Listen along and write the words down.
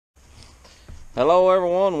Hello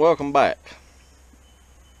everyone, welcome back.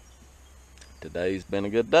 Today's been a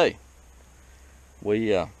good day.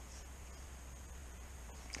 We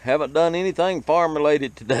haven't done anything farm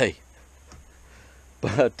related today.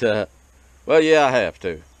 But, well, yeah, I have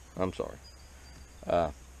too. I'm sorry.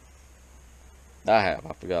 I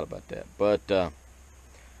forgot about that. But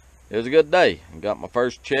it was a good day. I got my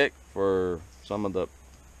first check for some of the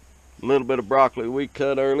little bit of broccoli we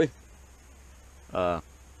cut early.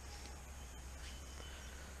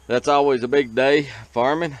 That's always a big day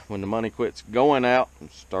farming, when the money quits going out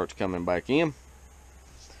and starts coming back in.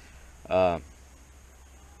 And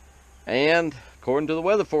according to the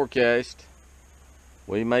weather forecast,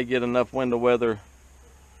 we may get enough window.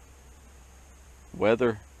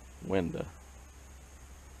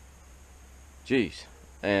 Jeez.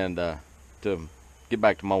 And to get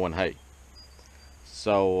back to mowing hay.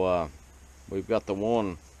 So we've got the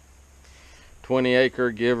one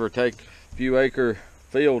 20-acre, give or take a few acre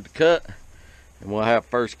field to cut, and we'll have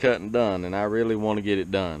first cutting done, and I really want to get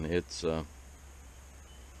it done. It's a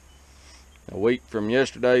week from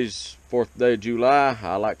yesterday's 4th day of July.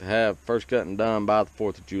 I like to have first cutting done by the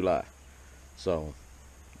 4th of July. So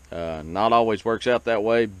not always works out that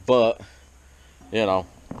way, but you know,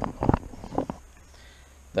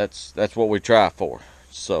 that's what we try for.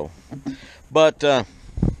 So, but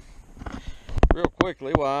real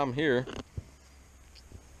quickly while I'm here,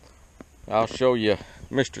 I'll show you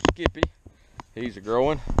Mr. Skippy. He's a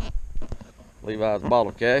growing. Levi's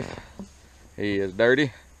bottle calf. He is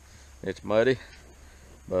dirty. It's muddy.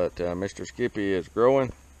 But Mr. Skippy is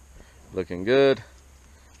growing. Looking good.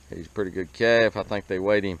 He's a pretty good calf. I think they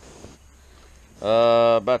weighed him.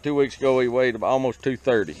 About 2 weeks ago he weighed almost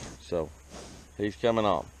 230. So he's coming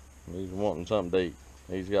on. He's wanting something to eat.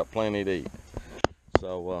 He's got plenty to eat.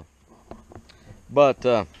 So,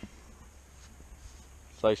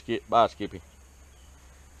 say bye, Skippy.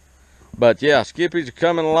 But yeah, Skippies are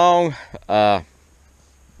coming along.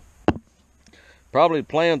 Probably the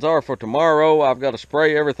plans are for tomorrow, I've got to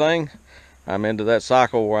spray everything. I'm into that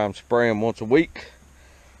cycle where I'm spraying once a week.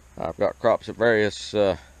 I've got crops at various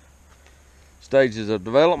stages of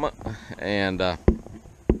development, and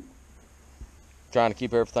trying to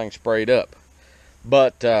keep everything sprayed up.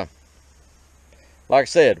 But like I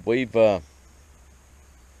said, we've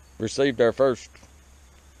received our first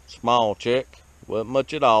small check. Wasn't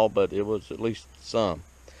much at all, but it was at least some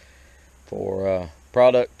for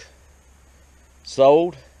product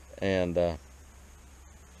sold. And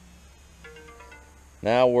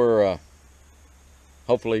now we're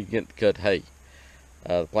hopefully getting to cut hay.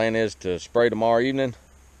 The plan is to spray tomorrow evening,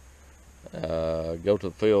 go to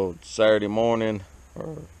the field Saturday morning,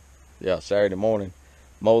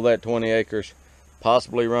 mow that 20 acres,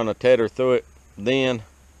 possibly run a tedder through it then,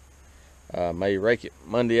 may rake it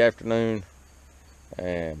Monday afternoon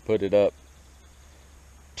and put it up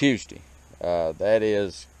Tuesday. That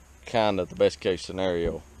is kind of the best case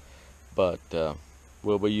scenario, but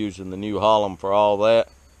we'll be using the New Holland for all that.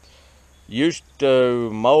 Used to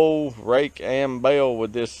mow, rake, and bale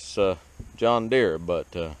with this John Deere, but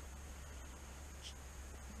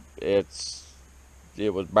it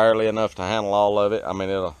was barely enough to handle all of it. I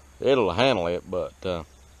mean, it'll handle it, but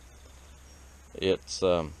it's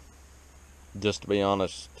just to be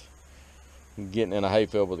honest, getting in a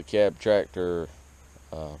hayfield with a cab tractor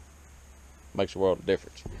makes a world of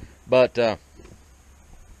difference. But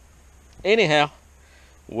anyhow,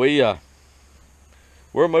 we're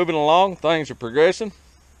moving along. Things are progressing,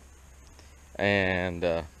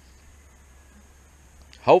 and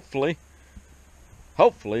hopefully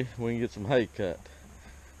we can get some hay cut.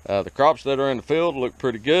 The crops that are in the field look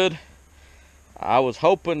pretty good. I was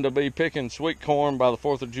hoping to be picking sweet corn by the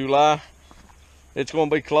 4th of July. It's going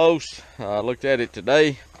to be close. I looked at it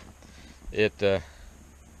today. It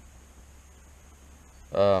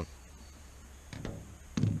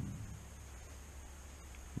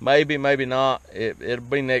maybe not. It'll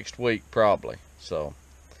be next week probably. So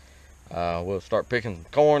we'll start picking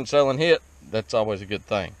corn, selling it. That's always a good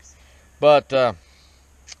thing. But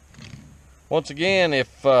once again,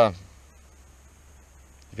 if you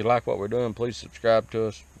like what we're doing, please subscribe to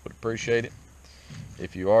us. Would appreciate it.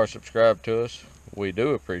 If you are subscribed to us, we do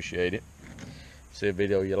appreciate it. See a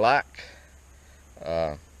video you like,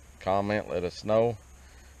 comment, let us know.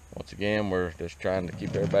 Once again, we're just trying to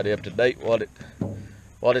keep everybody up to date what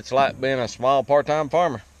it's like being a small part-time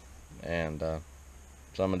farmer. And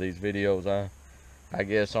some of these videos I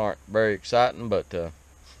guess aren't very exciting, but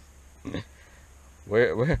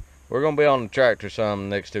we're gonna be on the tractor some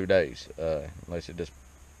the next 2 days, unless it just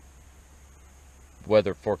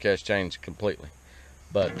weather forecast changes completely.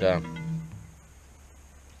 But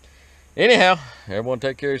Anyhow, everyone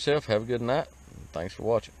take care of yourself. Have a good night. Thanks for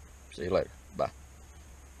watching. See you later. Bye.